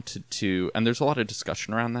I wanted to, and there's a lot of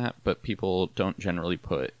discussion around that, but people don't generally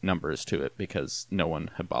put numbers to it because no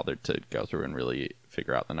one had bothered to go through and really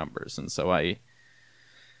figure out the numbers. And so I,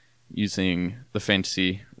 using the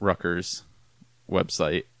Fantasy Ruckers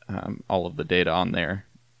website, all of the data on there,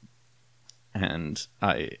 and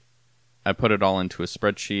I put it all into a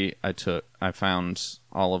spreadsheet. I found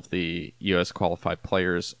all of the U.S. qualified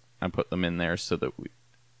players. I put them in there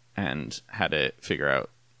and had it figure out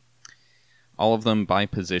all of them by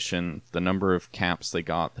position, the number of caps they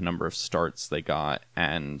got, the number of starts they got,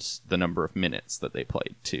 and the number of minutes that they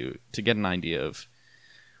played to get an idea of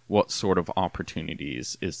what sort of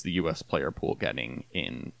opportunities is the U.S. player pool getting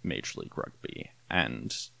in Major League Rugby.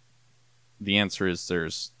 And the answer is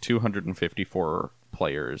there's 254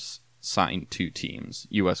 players signed to teams,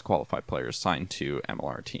 U.S. qualified players signed to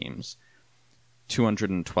MLR teams.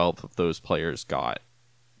 212 of those players got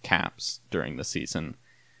caps during the season.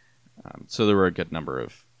 So there were a good number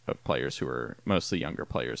of players who were mostly younger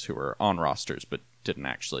players who were on rosters but didn't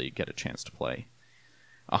actually get a chance to play.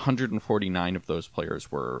 149 of those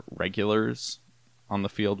players were regulars on the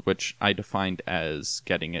field, which I defined as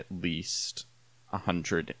getting at least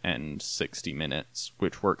 160 minutes,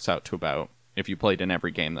 which works out to about, if you played in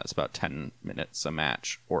every game, that's about 10 minutes a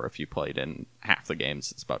match, or if you played in half the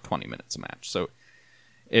games, it's about 20 minutes a match. So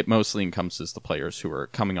it mostly encompasses the players who are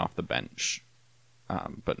coming off the bench,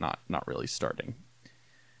 but not really starting.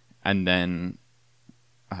 And then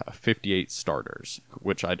 58 starters,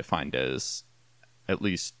 which I defined as at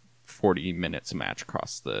least 40 minutes a match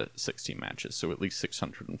across the 16 matches, so at least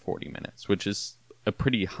 640 minutes, which is a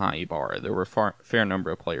pretty high bar. There were a fair number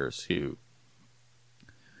of players who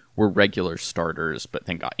were regular starters but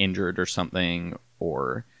then got injured or something,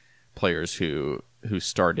 or players who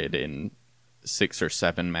started in 6 or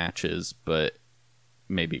 7 matches but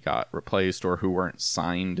maybe got replaced, or who weren't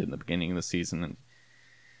signed in the beginning of the season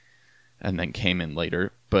and then came in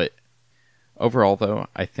later. But overall, though,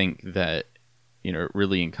 I think that it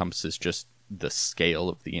really encompasses just the scale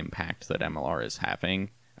of the impact that MLR is having.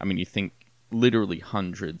 I mean, you think literally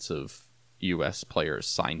hundreds of U.S. players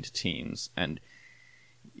signed to teams, and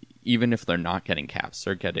even if they're not getting caps,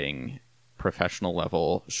 they're getting professional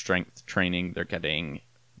level strength training.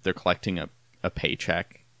 They're collecting a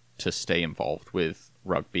paycheck to stay involved with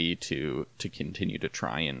rugby to continue to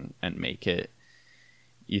try and make it.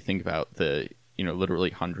 You think about the literally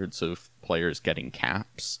hundreds of players getting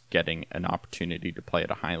caps, getting an opportunity to play at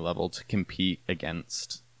a high level to compete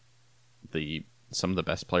against some of the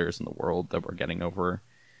best players in the world that we're getting over.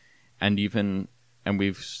 And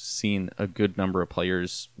we've seen a good number of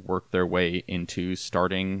players work their way into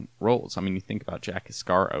starting roles. I mean, you think about Jack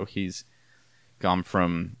Iscaro. He's gone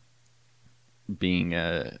from being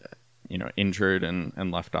injured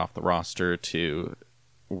and left off the roster to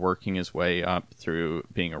working his way up through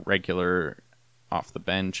being a regular off the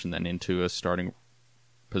bench and then into a starting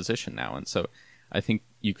position now. And so I think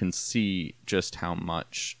you can see just how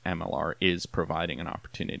much MLR is providing an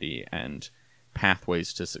opportunity and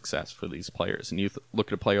pathways to success for these players. And you look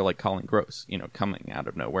at a player like Colin Gross, coming out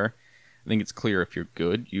of nowhere. I think it's clear if you're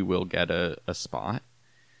good, you will get a spot,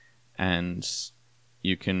 and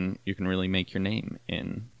you can really make your name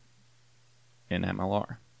in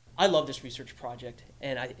MLR. I love this research project,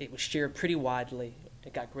 and it was shared pretty widely.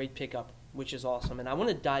 It got great pickup, which is awesome. And I want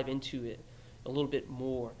to dive into it a little bit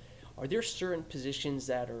more. Are there certain positions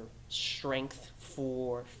that are strength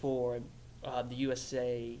for the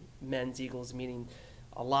USA men's Eagles, meaning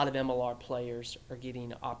a lot of MLR players are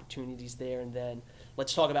getting opportunities there. And then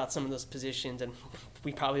let's talk about some of those positions, and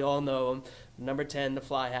we probably all know them. Number 10, the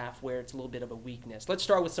fly half, where it's a little bit of a weakness. Let's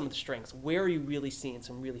start with some of the strengths. Where are you really seeing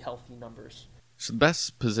some really healthy numbers? So the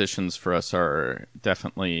best positions for us are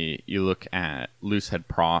definitely, you look at loose head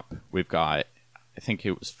prop. We've got, I think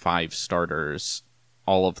it was 5 starters,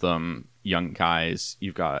 all of them young guys.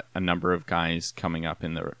 You've got a number of guys coming up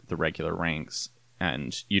in the regular ranks,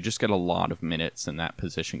 and you just get a lot of minutes in that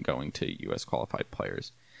position going to U.S. qualified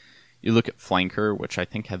players. You look at flanker, which I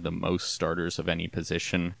think had the most starters of any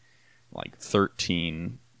position, like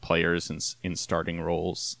 13 players in starting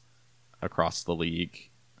roles across the league.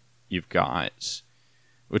 You've got,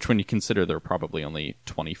 which when you consider there are probably only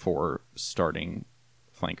 24 starting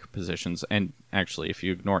flanker positions, and actually if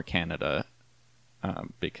you ignore Canada,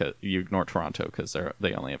 because you ignore Toronto because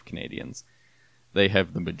they only have Canadians, they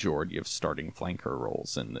have the majority of starting flanker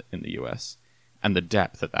roles in the U.S. And the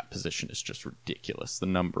depth at that position is just ridiculous. The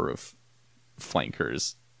number of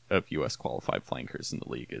flankers, of U.S. qualified flankers in the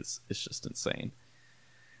league is just insane.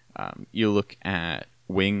 You look at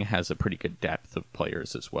wing, has a pretty good depth of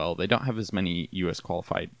players as well. They don't have as many U.S.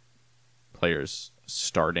 qualified players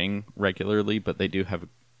starting regularly, but they do have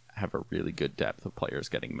a really good depth of players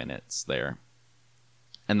getting minutes there.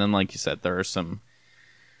 And then, like you said, there are some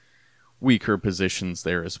weaker positions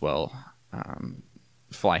there as well.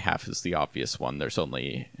 Fly half is the obvious one. There's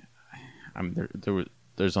only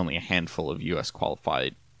there's only a handful of U.S.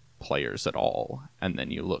 qualified players at all, and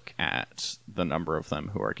then you look at the number of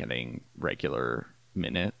them who are getting regular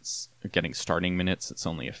minutes, getting starting minutes. It's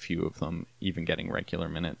only a few of them even getting regular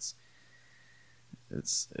minutes.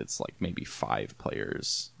 It's like maybe 5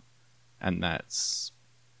 players, and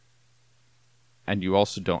you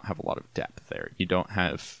also don't have a lot of depth there. You don't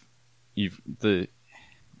have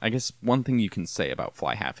I guess one thing you can say about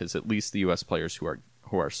fly half is at least the U.S. players who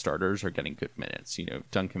are starters are getting good minutes. You know,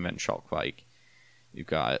 Duncan Van Schalkwijk, you've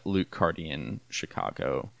got Luke Carty in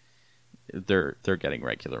Chicago. They're getting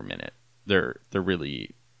regular minute. They've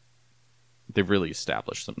really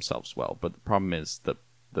established themselves well. But the problem is the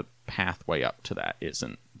pathway up to that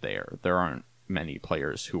isn't there. There aren't many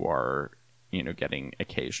players who are, getting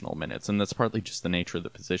occasional minutes, and that's partly just the nature of the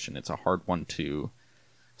position. It's a hard one to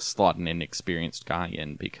slot an inexperienced guy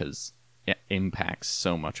in because it impacts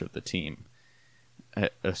so much of the team.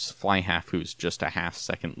 A fly half who's just a half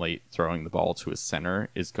second late throwing the ball to his center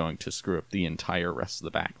is going to screw up the entire rest of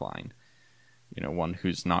the back line. One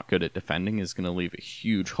who's not good at defending is going to leave a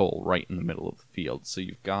huge hole right in the middle of the field. So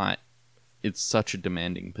it's such a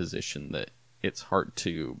demanding position that it's hard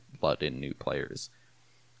to blood in new players.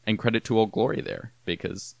 And credit to Old Glory there,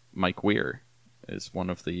 because Mike Weir is one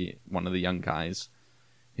of the young guys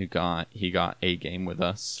who got a game with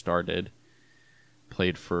us, started,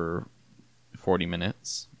 played for 40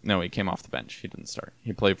 minutes. No, he came off the bench. He didn't start.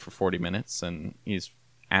 He played for 40 minutes, and he's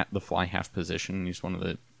at the fly half position. He's one of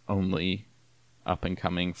the only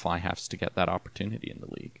up-and-coming fly halves to get that opportunity in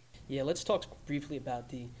the league. Yeah, let's talk briefly about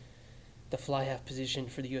the fly half position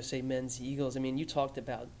for the USA Men's Eagles. I mean, you talked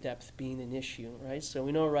about depth being an issue, right? So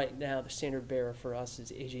we know right now the standard bearer for us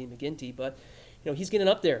is AJ McGinty, but he's getting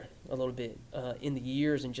up there a little bit in the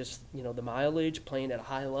years, and just the mileage, playing at a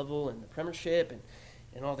high level in the Premiership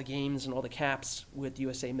and all the games and all the caps with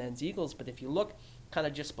USA Men's Eagles. But if you look kind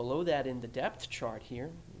of just below that in the depth chart here,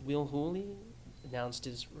 Will Hooley announced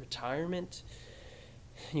his retirement.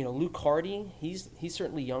 Luke Hardy, he's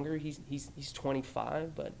certainly younger. He's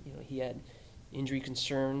 25, but he had injury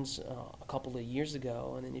concerns a couple of years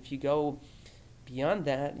ago. And then if you go beyond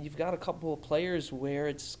that, you've got a couple of players where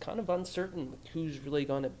it's kind of uncertain who's really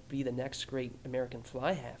going to be the next great American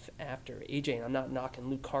fly half after AJ. And I'm not knocking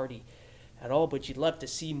Luke Hardy at all, but you'd love to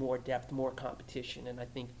see more depth, more competition, and I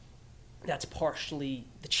think that's partially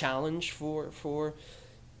the challenge for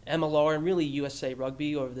MLR and really USA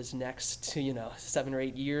Rugby over this next 7 or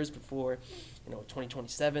 8 years before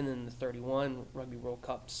 2027 and the 31 Rugby World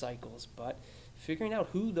Cup cycles. But figuring out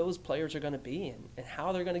who those players are going to be and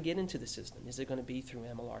how they're going to get into the system. Is it going to be through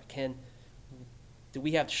MLR? Do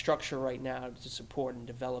we have the structure right now to support and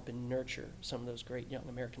develop and nurture some of those great young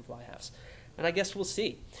American fly halves? And I guess we'll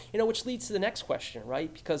see. Which leads to the next question,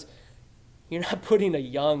 right? Because you're not putting a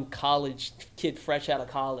young college kid fresh out of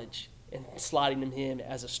college and slotting him in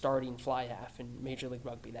as a starting fly half in Major League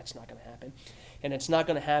Rugby. That's not going to happen. And it's not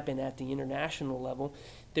going to happen at the international level.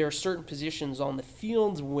 There are certain positions on the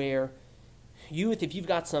fields where if you've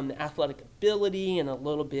got some athletic ability and a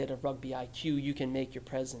little bit of rugby IQ, you can make your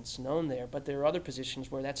presence known there. But there are other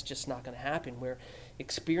positions where that's just not going to happen, where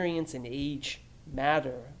experience and age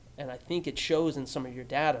matter. And I think it shows in some of your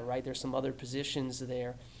data, right? There's some other positions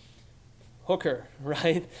there hooker,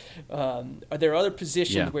 right? Are there other Yeah.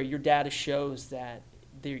 positions where your data shows that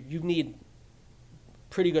you need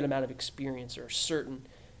pretty good amount of experience or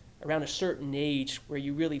around a certain age where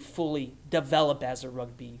you really fully develop as a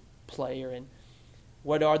rugby player? And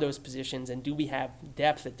what are those positions, and do we have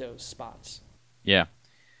depth at those spots? Yeah.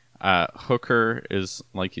 Hooker is,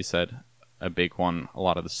 like you said, a big one. A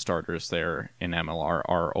lot of the starters there in MLR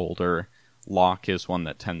are older. Lock is one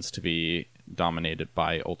that tends to be dominated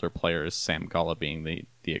by older players, Sam Gullah being the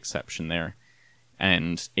exception there.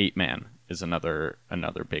 And 8-man is another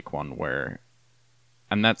big one where,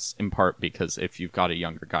 and that's in part because if you've got a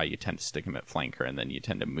younger guy, you tend to stick him at flanker, and then you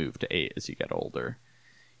tend to move to 8 as you get older.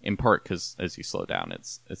 In part because as you slow down,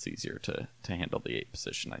 it's easier to handle the 8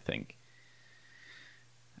 position, I think.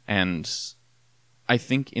 And I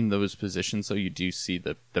think in those positions, though, you do see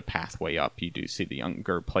the pathway up. You do see the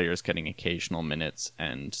younger players getting occasional minutes,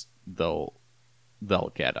 and they'll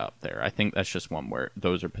get up there. I think that's just one where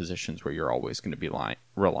those are positions where you're always going to be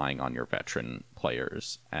relying on your veteran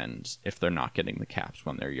players, and if they're not getting the caps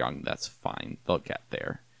when they're young, that's fine. They'll get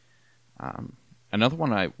there. Another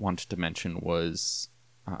one I wanted to mention was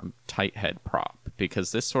tight head prop,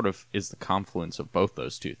 because this sort of is the confluence of both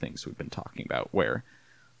those two things we've been talking about, where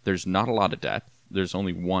there's not a lot of depth. There's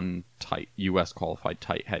only one U.S. qualified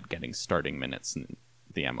tight head getting starting minutes in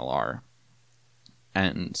the MLR.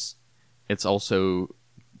 And it's also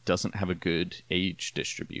doesn't have a good age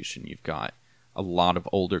distribution. You've got a lot of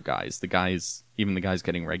older guys. Even the guys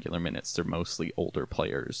getting regular minutes, they're mostly older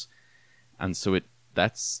players. And so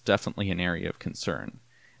that's definitely an area of concern.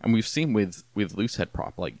 And we've seen with loose head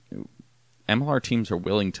prop, like MLR teams are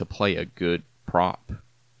willing to play a good prop,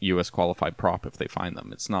 U.S. qualified prop if they find them.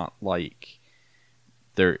 It's not like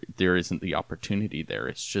there isn't the opportunity there.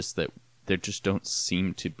 It's just that there just don't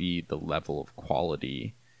seem to be the level of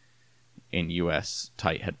quality in U.S.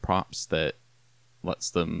 tight head props that lets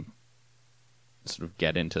them sort of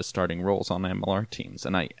get into starting roles on MLR teams.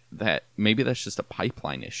 And maybe that's just a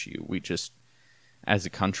pipeline issue. We just, as a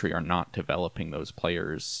country, are not developing those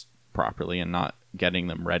players properly and not getting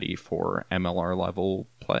them ready for MLR level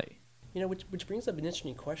play. Which brings up an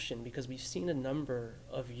interesting question, because we've seen a number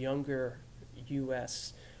of younger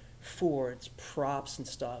U.S. forwards, props and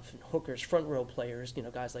stuff, and hookers, front row players,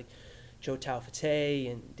 guys like Joe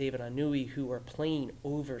Taufete and David Anui, who are playing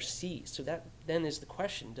overseas. So that then is the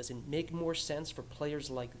question, does it make more sense for players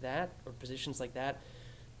like that or positions like that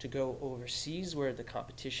to go overseas where the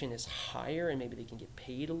competition is higher and maybe they can get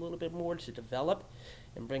paid a little bit more to develop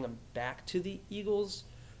and bring them back to the Eagles?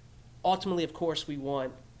 Ultimately, of course, we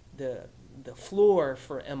want the floor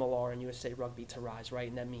for MLR and USA Rugby to rise, right?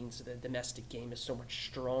 And that means the domestic game is so much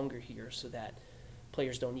stronger here, so that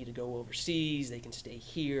players don't need to go overseas. They can stay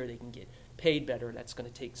here. They can get paid better. That's going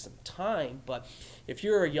to take some time. But if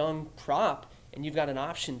you're a young prop and you've got an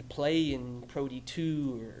option to play in Pro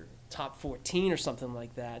D2 or top 14 or something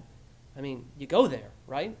like that, I mean, you go there,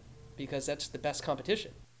 right? Because that's the best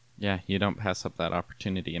competition. Yeah, you don't pass up that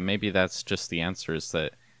opportunity. And maybe that's just the answer, is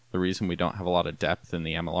that the reason we don't have a lot of depth in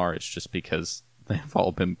the MLR is just because they've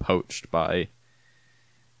all been poached by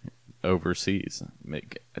overseas.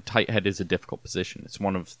 A tight head is a difficult position. It's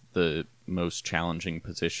one of the most challenging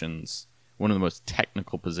positions, one of the most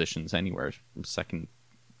technical positions anywhere. Second,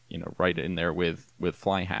 right in there with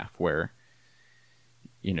fly half, where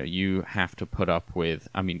you have to put up with,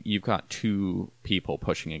 you've got two people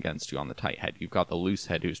pushing against you on the tight head. You've got the loose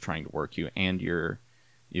head who's trying to work you, and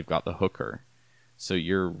you've got the hooker. So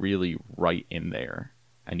you're really right in there,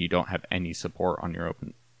 and you don't have any support on your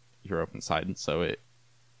open side, and so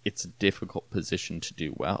it's a difficult position to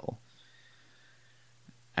do well.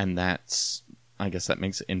 And I guess that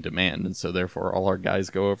makes it in demand, and so therefore all our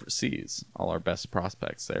guys go overseas. All our best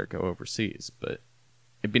prospects there go overseas. But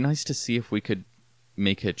it'd be nice to see if we could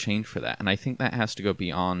make a change for that, and I think that has to go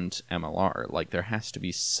beyond MLR. Like, there has to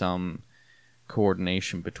be some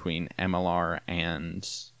coordination between MLR and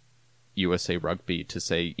USA Rugby to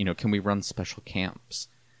say, can we run special camps?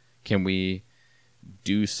 Can we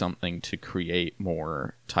do something to create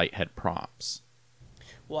more tight head props?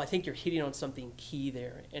 Well, I think you're hitting on something key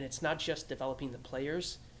there, and it's not just developing the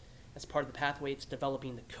players as part of the pathway, it's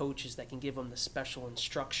developing the coaches that can give them the special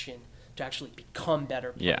instruction to actually become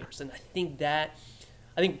better players. Yeah. And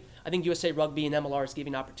I think USA Rugby and MLR is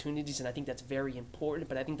giving opportunities, and I think that's very important,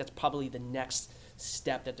 but I think that's probably the next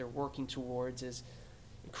step that they're working towards, is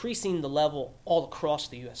increasing the level all across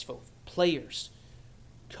the U.S. for players,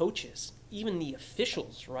 coaches, even the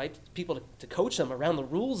officials, right? People to coach them around the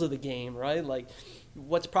rules of the game, right? Like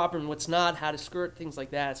what's proper and what's not, how to skirt, things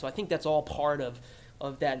like that. So I think that's all part of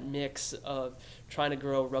that mix of trying to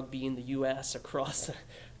grow rugby in the U.S. across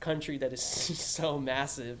country that is so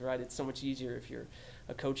massive, right? It's so much easier if you're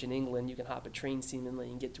a coach in England. You can hop a train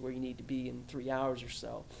seemingly and get to where you need to be in 3 hours or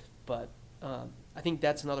so. But I think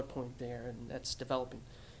that's another point there, and that's developing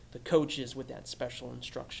the coaches with that special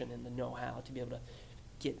instruction and the know-how to be able to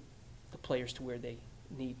get the players to where they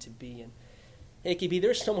need to be. And AKB,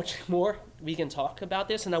 there's so much more we can talk about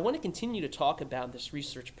this, and I want to continue to talk about this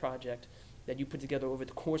research project that you put together over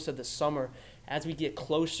the course of the summer as we get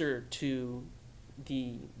closer to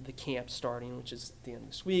the camp starting, which is at the end of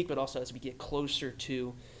this week, but also as we get closer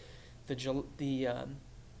to the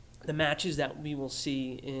matches that we will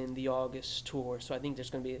see in the August tour. So I think there's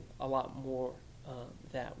going to be a lot more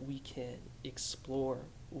that we can explore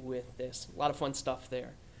with this. A lot of fun stuff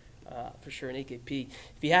there, for sure, in AKP.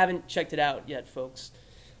 If you haven't checked it out yet, folks,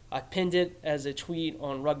 I pinned it as a tweet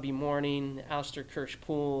on Rugby Morning. Alistair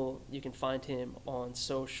Kirsch-Poole, you can find him on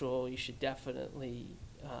social. You should definitely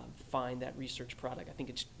find that research product. I think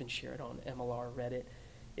it's been shared on MLR Reddit.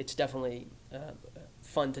 It's definitely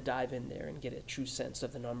fun to dive in there and get a true sense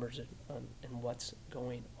of the numbers and what's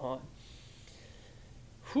going on.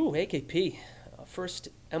 Whew, AKP. First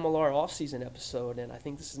MLR offseason episode, and I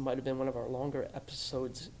think this might have been one of our longer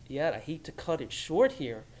episodes yet. I hate to cut it short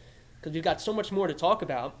here because we've got so much more to talk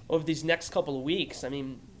about over these next couple of weeks. I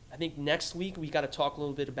mean, I think next week we got to talk a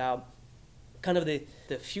little bit about kind of the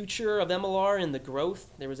future of MLR and the growth.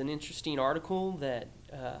 There was an interesting article that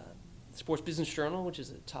Sports Business Journal, which is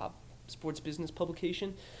a top sports business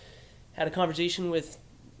publication, had a conversation with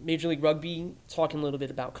Major League Rugby, talking a little bit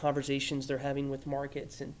about conversations they're having with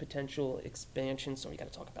markets and potential expansion. So we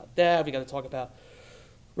got to talk about that. We got to talk about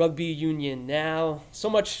Rugby Union now. So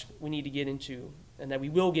much we need to get into, and that we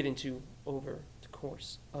will get into over the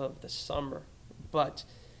course of the summer. But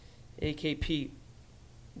AKP,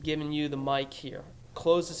 giving you the mic here.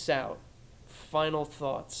 Close us out. Final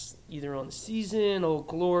thoughts, either on the season, Old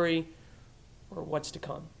Glory, or what's to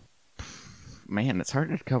come. Man, it's hard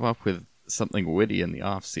to come up with something witty in the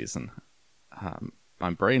off season.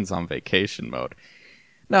 My brain's on vacation mode.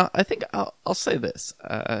 Now, I think I'll say this.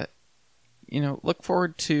 Look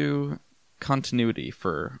forward to continuity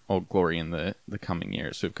for Old Glory in the coming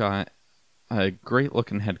years. We've got a great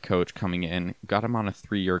looking head coach coming in. Got him on a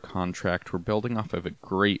 3-year contract. We're building off of a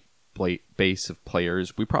great base of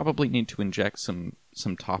players. We probably need to inject some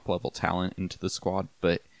top level talent into the squad,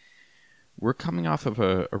 but we're coming off of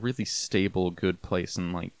a really stable, good place,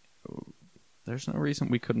 and there's no reason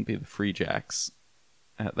we couldn't be the Free Jacks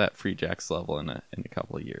at that Free Jacks level in a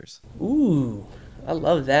couple of years. Ooh, I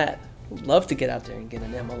love that. I'd love to get out there and get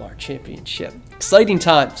an MLR championship. Exciting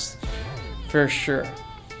times, for sure.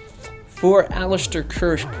 For Alistair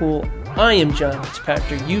Kirsch-Poole, I am John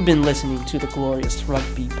Fitzpatrick. You've been listening to the Glorious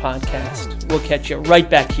Rugby Podcast. We'll catch you right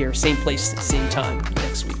back here, same place, same time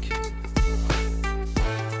next week.